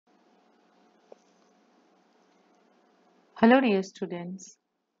Hello dear students,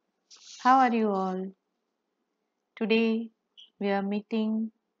 how are you all? Today we are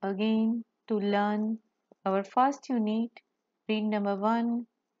meeting again to learn our first unit, read number 1,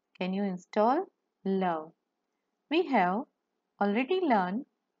 can you install love? We have already learned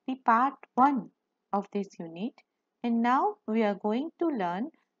the part 1 of this unit and now we are going to learn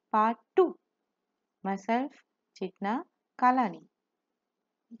part 2. Myself, Chetana Kalani,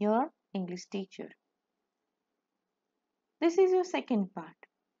 your English teacher. This is your second part.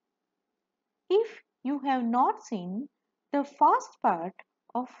 If you have not seen the first part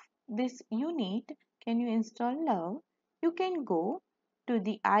of this unit, can you install love? You can go to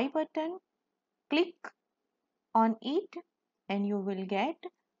the I button, click on it and you will get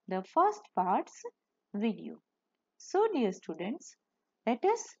the first part's video. So dear students, let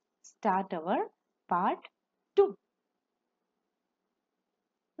us start our part 2.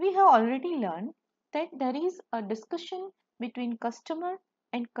 We have already learned that there is a discussion between customer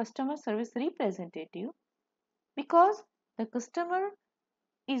and customer service representative because the customer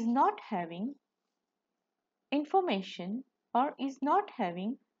is not having information or is not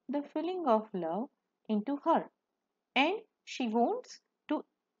having the feeling of love into her and she wants to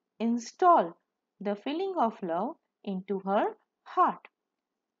install the feeling of love into her heart.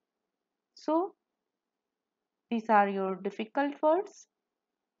 So these are your difficult words.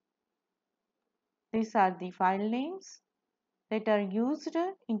 These are the file names that are used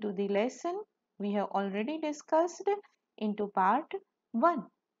into the lesson we have already discussed into part 1.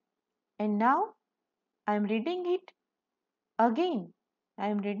 And now I am reading it again. I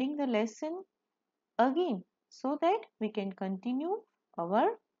am reading the lesson again so that we can continue our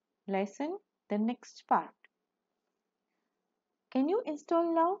lesson, the next part. Can you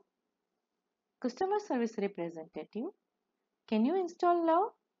install love? Customer service representative, can you install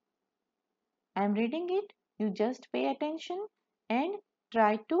love? I am reading it. You just pay attention and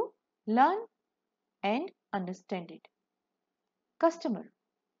try to learn and understand it. Customer,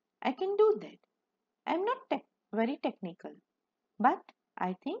 I can do that. I am not very technical, but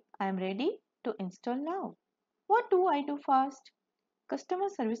I think I am ready to install now. What do I do first? Customer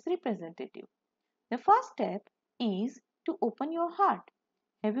service representative. The first step is to open your heart.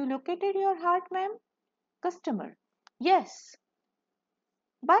 Have you located your heart, ma'am? Customer. Yes.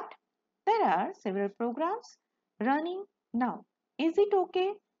 But there are several programs running now. Is it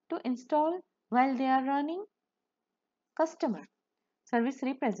okay to install while they are running? Customer. Service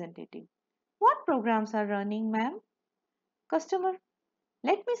representative. What programs are running, ma'am? Customer.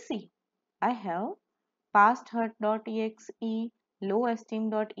 Let me see. I have pasthurt.exe,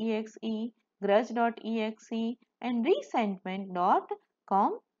 lowesteem.exe, grudge.exe and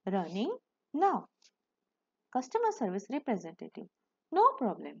resentment.com running now. Customer service representative. No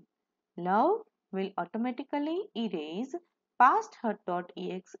problem. Love will automatically erase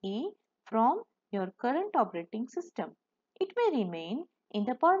pasthurt.exe from your current operating system. It may remain in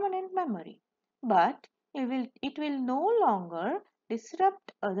the permanent memory, but it will no longer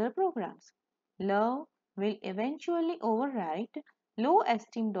disrupt other programs. Love will eventually overwrite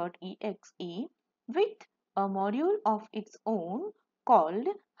lowesteem.exe with a module of its own called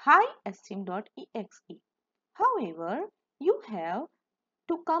highesteem.exe. However, you have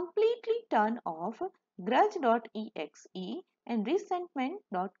to completely turn off grudge.exe and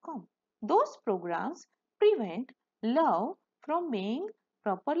resentment.com. Those programs prevent love from being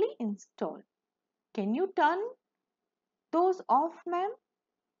properly installed. Can you turn those off, ma'am?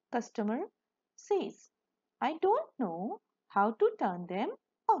 Customer says, I don't know how to turn them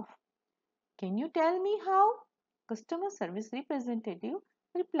off. Can you tell me how? Customer service representative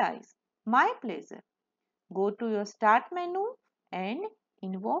replies, my pleasure. Go to your start menu and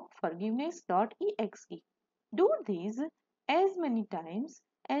invoke forgiveness.exe. Do this as many times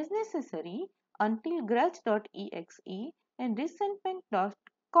as necessary until grudge.exe and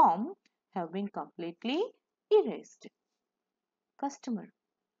resentment.com have been completely erased. Customer.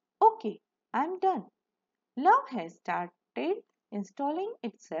 Okay, I'm done. Love has started installing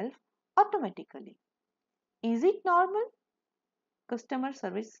itself automatically. Is it normal? Customer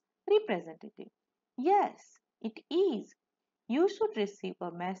service representative. Yes, it is. You should receive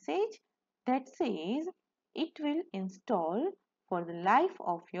a message that says it will install for the life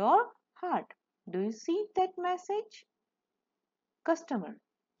of your heart. Do you see that message? Customer.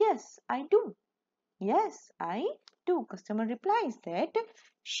 Yes, I do. Yes, I do. Customer replies that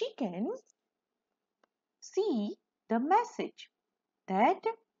she can see the message that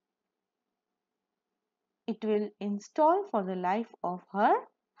it will install for the life of her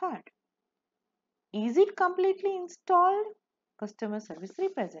heart. Is it completely installed? Customer service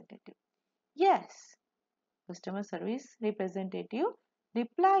representative. Yes, Customer service representative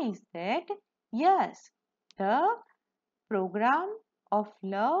replies that yes, the program of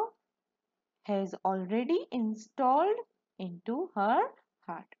love has already installed into her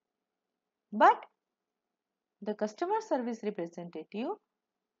heart. But the customer service representative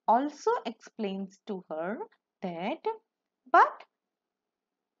also explains to her that, but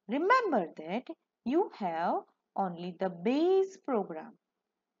remember that you have only the base program,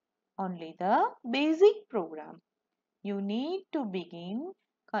 only the basic program. You need to begin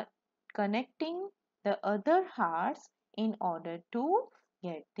connecting the other hearts in order to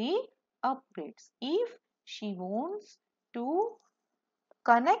get the upgrades. If she wants to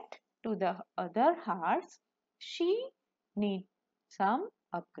connect to the other hearts, she needs some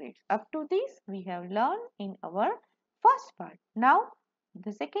upgrades. Up to this, we have learned in our first part. Now,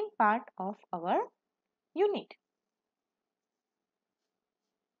 the second part of our unit.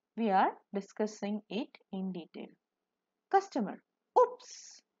 We are discussing it in detail. Customer,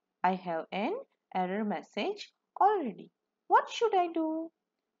 oops, I have an error message already. What should I do?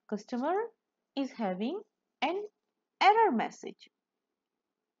 Customer is having an error message.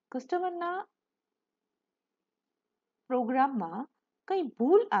 કસ્ટમરના પ્રોગ્રામમાં કંઈ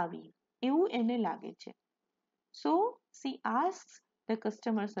ભૂલ આવી એવું એને લાગે છે. So she asks the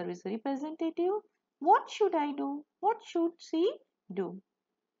customer service representative, what should I do? What should she do?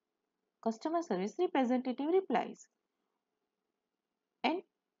 Customer service representative replies and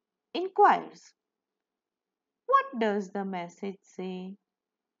inquires, what does the message say?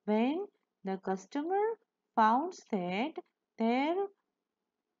 When the customer finds that there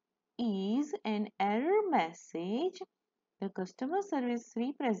is an error message, the customer service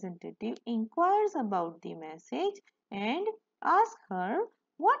representative inquires about the message and asks her,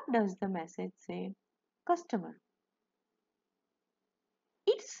 what does the message say? Customer,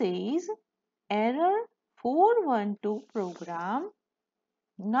 it says error 412 program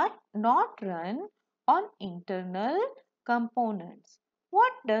not run on internal components.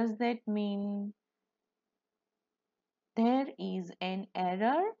 What does that mean? There is an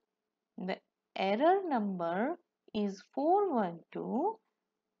error. The error number is 412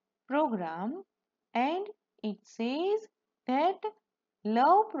 program and it says that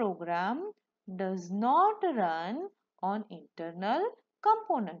love program does not run on internal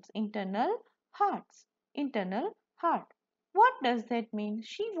components, internal heart. What does that mean?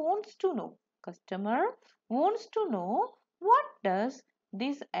 She wants to know. Customer wants to know, what does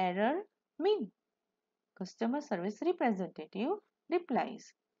this error mean? Customer service representative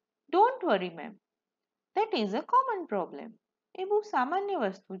replies, don't worry ma'am, that is a common problem. એ બહુ સામાન્ય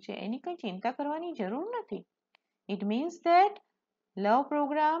વસ્તુ છે, એની કંઈ ચિંતા કરવાની જરૂર નથી. It means that love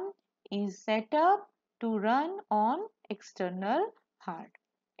program is set up to run on external heart.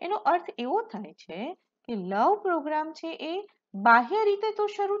 એનો અર્થ એવો થાય છે કે love program છે એ બાહ્ય રીતે તો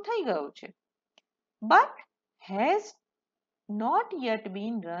શરૂ થઈ ગયો છે, but has not yet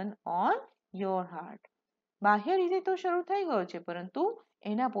been run on your heart. બાહ્ય રીતે તો શરૂ થઈ ગયો છે, પરંતુ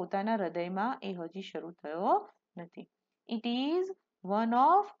એના પોતાના હૃદયમાં એ હજી શરૂ થયો નથી. It is one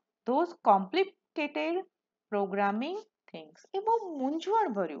of those complicated programming things. એ બહુ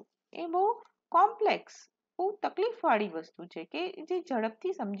મૂંઝવણ ભર્યું, એ બહુ કોમ્પ્લેક્સ, બહુ તકલીફવાળી વસ્તુ છે કે જે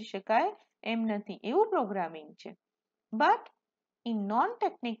ઝડપથી સમજી શકાય એમ નથી, એવું પ્રોગ્રામિંગ છે. But in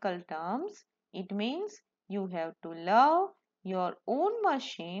non-technical terms, it means you have to love your own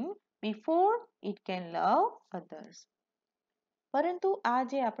machine before it can love others. પરંતુ આ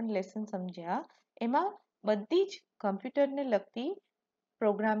જે આપણે લેસન સમજ્યા એમાં બધી જ કમ્પ્યુટરને લગતી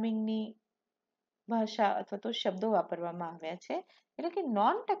પ્રોગ્રામિંગની ભાષા અથવા તો શબ્દો વાપરવામાં આવ્યા છે. એટલે કે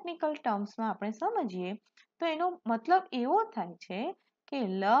નોન ટેકનિકલ ટર્મ્સમાં આપણે સમજીએ તો એનો મતલબ એવો થાય છે કે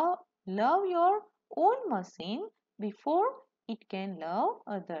લવ your own machine before it can love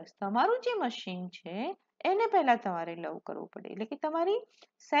others. તમારું જે મશીન છે એને પહેલા તમારે લવ કરવું પડે. એટલે કે તમારી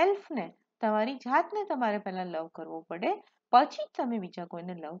સેલ્ફને, તમારી જાતને તમારે પહેલા લવ કરવો પડે, પછી તમે બીજા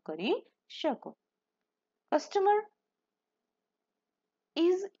કોઈને લવ કરી શકો. Customer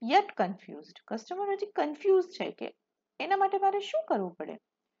is yet confused. Customer હજી કન્ફ્યુઝ છે કે એના માટે મારે શું કરવું પડે,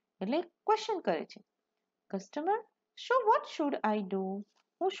 એટલે ક્વેશ્ચન કરે છે. Customer, so what should I do?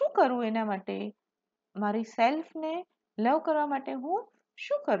 હું શું કરું એના માટે? મારી સેલ્ફને લવ કરવા માટે હું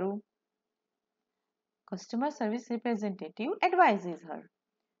શું કરું? કસ્ટમર સર્વિસ રિપ્રેઝેન્ટેટિવ એડવાઇઝિસ હર.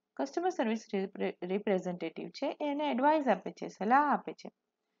 કસ્ટમર સર્વિસ રિપ્રેઝેન્ટેટિવ છે એને એડવાઇઝ આપે છે, સલાહ આપે છે.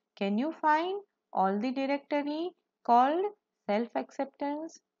 Can you find all the directory cold self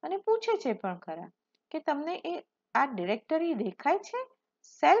acceptance? અને પૂછે છે પણ ખરા કે તમને આ ડિરેક્ટરી દેખાય છે?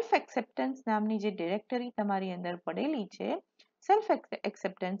 સેલ્ફ એક્સેપ્ટન્સ નામની જે ડિરેક્ટરી તમારી અંદર પડેલી છે, સેલ્ફ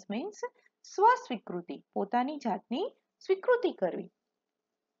એક્સેપ્ટન્સ મીન્સ સ્વસ્વીકૃતિ, પોતાની જાતની સ્વીકૃતિ કરવી.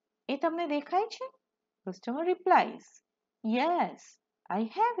 એ તમને દેખાય છે? Customer રિપ્લાયસ, yes, I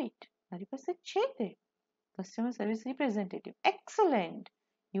have it. મારી પાસે છે તે. Customer service representative, excellent,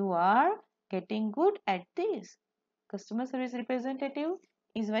 you are getting good at this. Customer service representative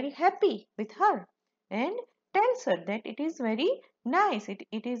is very happy with her and tells her that it is very nice,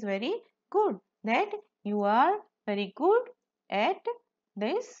 it is very good that you are very good at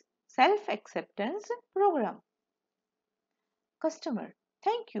this self-acceptance program. Customer,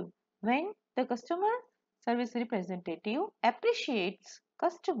 thank you. When the customer service representative appreciates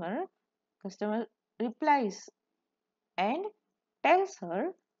customer replies and tells her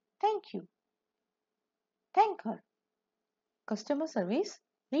thank you. Thank her. Customer service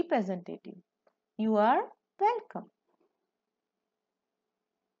representative, you are welcome.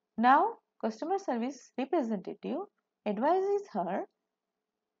 Now, customer service representative advises her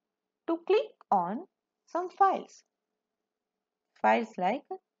to click on some files. Files like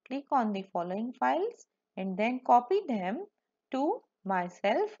click on the following files and then copy them to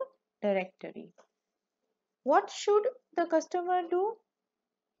myself directory. What should the customer do?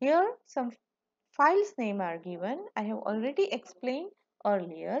 Here some files name are given. I have already explained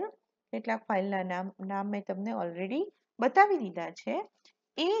earlier. કેટલાક ફાઇલના નામ મેં તમને already બતાવી દીધા છે.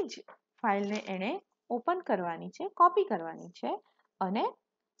 એ જ ફાઇલને એણે ઓપન કરવાની છે, કોપી કરવાની છે અને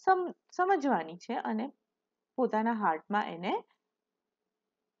સમજવાની છે અને પોતાના હાર્ટમાં એને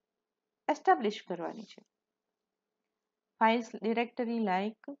એસ્ટાબ્લિશ કરવાની છે. Files directory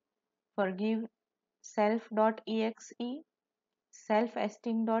like forgive self.exe,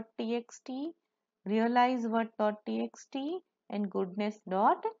 self-esteem.txt, realize-what.txt and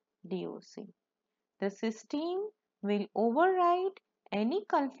goodness.doc. The system will override any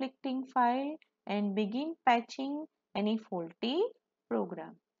conflicting file and begin patching any faulty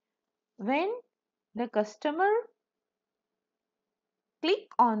program. When the customer click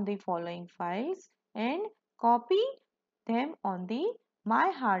on the following files and copy them on the My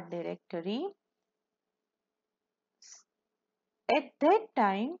Heart directory, at that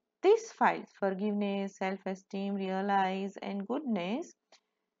time, these files, forgiveness, self-esteem, realize and goodness,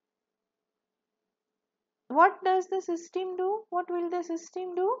 what does the system do? What will the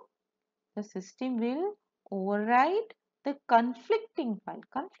system do? The system will override the conflicting file.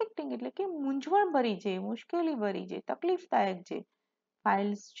 Conflicting એટલે કે મૂંઝવણ ભરી છે, મુશ્કેલી ભરી છે, તકલીફદાયક છે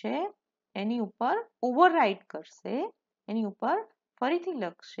files છે એની ઉપર ઓવરરાઇડ કરશે, એની ઉપર ફરીથી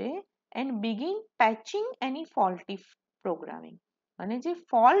લખશે and begin patching any faulty programming. અને જે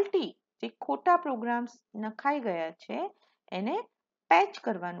faulty, જે ખોટા પ્રોગ્રામ્સ નખાઈ ગયા છે એને પેચ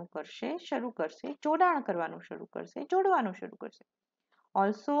કરવાનું કરશે, શરૂ કરશે, જોડાણ કરવાનું શરૂ કરશે, જોડવાનું શરૂ કરશે.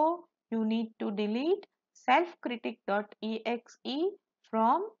 Also, you need to delete selfcritic.exe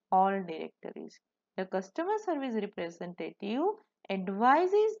from all directories. The customer service representative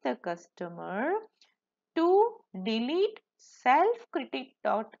advises the customer to delete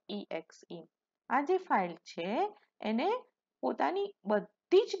selfcritic.exe. આ જે ફાઇલ છે એને પોતાની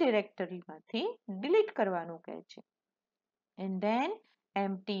બધી જ ડિરેક્ટરીમાંથી ડિલીટ કરવાનું કહે છે. And then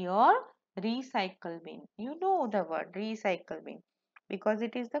empty your recycle bin. You know the word recycle bin because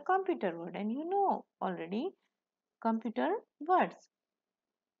it is the computer word and you know already computer words.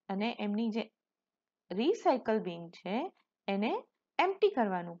 અને એમની જે recycle bin છે એને empty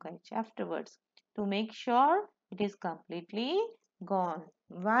કરવાનું કહે છે afterwards to make sure it is completely gone.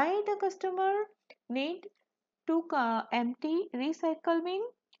 Why the customer need to empty recycle bin?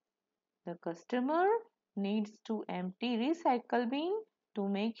 The customer needs to empty recycle bin to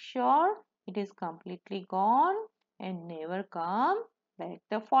make sure it is completely gone and never come back.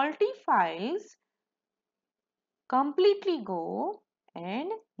 The faulty files completely go and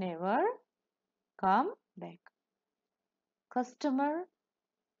never come back. Customer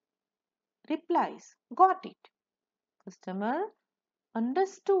replies, got it. Customer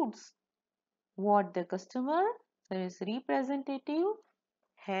understood what the customer service representative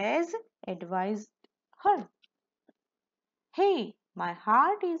has advised her. Hey, my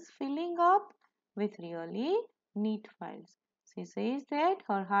heart is filling up with really neat files. She says that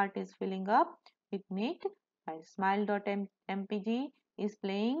her heart is filling up with neat files. Smile.mpg is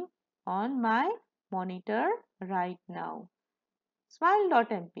playing on my monitor right now.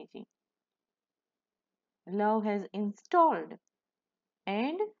 Smile.mpg. Love has installed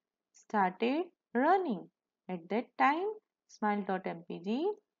and started running. At that time,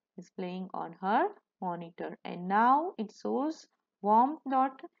 smile.mpg is playing on her monitor and now it shows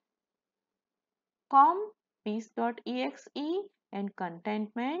warmth.com, peace.exe and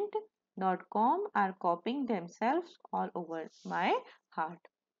contentment.com are copying themselves all over my heart.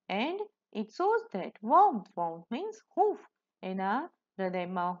 And It shows that warmth. Warmth means hoof. એના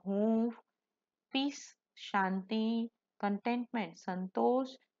હૃદયમાં hoof, peace, શાંતિ, contentment,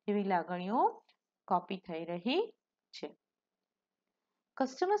 સંતોષ જેવી લાગણીઓ copy થઈ રહી છે.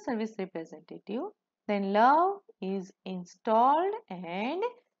 Customer service representative, then love is installed and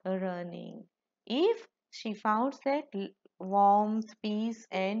running. If she found that warmth, peace,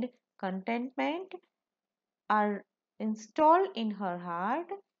 and contentment are installed in her heart,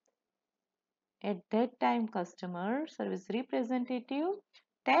 at that time customer service representative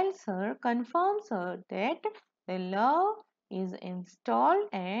tells her, confirms her that the love is installed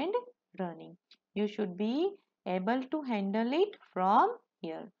and running. You should be able to handle it from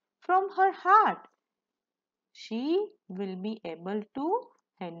here, from her heart. She will be able to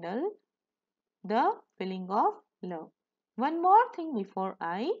handle the feeling of love. One more thing before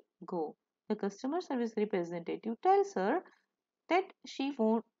I go. The customer service representative tells her that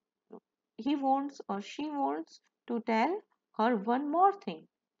he wants or she wants to tell her one more thing.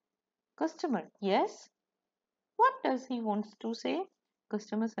 Customer, yes? What does he wants to say?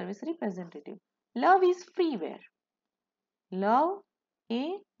 Customer service representative, love is freeware. Love એ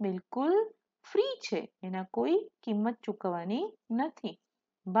બિલકુલ free છે, એના કોઈ કિંમત ચૂકવવાની નથી.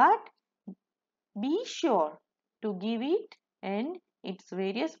 But be sure to give it and its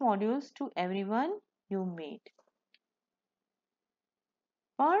various modules to everyone you meet.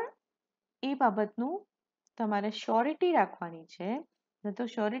 પણ એ બાબતનું તમારે શ્યોરિટી રાખવાની છે, તો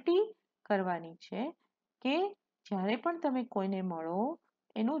શ્યોરિટી કરવાની છે કે જ્યારે પણ તમે કોઈને મળો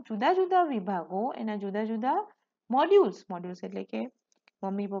એનું જુદા જુદા વિભાગો, એના જુદા જુદા મોડ્યુલ્સ એટલે કે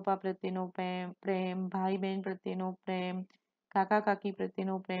મમ્મી પપ્પા પ્રત્યેનો પ્રેમ, ભાઈ બહેન પ્રત્યેનો પ્રેમ, કાકા કાકી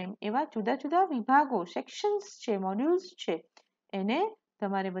પ્રત્યેનો પ્રેમ, એવા જુદા જુદા વિભાગો, સેક્શન્સ છે, મોડ્યુલ્સ છે, એને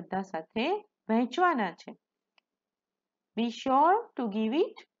તમારે બધા સાથે વહેંચવાના છે. Be sure to give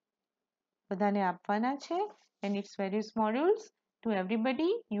it, બધાને આપવાના છે, and its various modules to everybody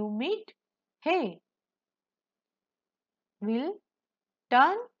you meet. Hey, will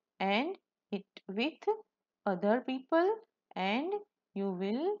turn and it with other people and you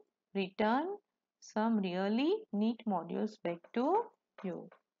will return some really neat modules back to you.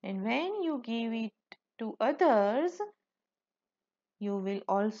 And when you give it to others, you will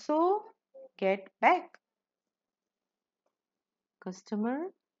also get back. Customer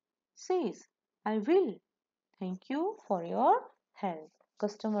says, I will. Thank you for your help.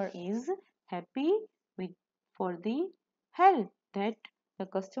 Customer is happy for the help that the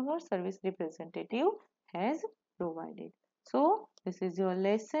customer service representative has provided. So this is your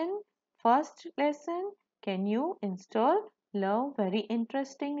lesson, first lesson. Can you install love? Very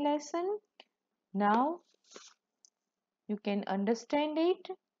interesting lesson. Now you can understand it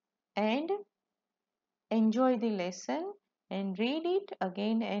and enjoy the lesson and read it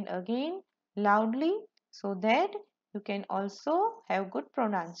again and again loudly so that you can also have good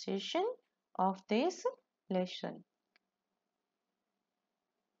pronunciation of this lesson.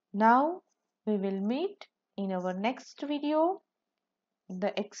 Now we will meet in our next video.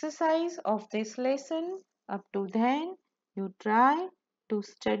 The exercise of this lesson, up to then you try to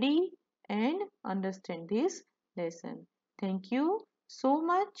study and understand this lesson. Thank you so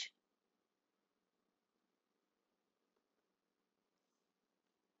much.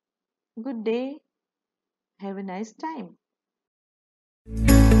 Good day. Have a nice time.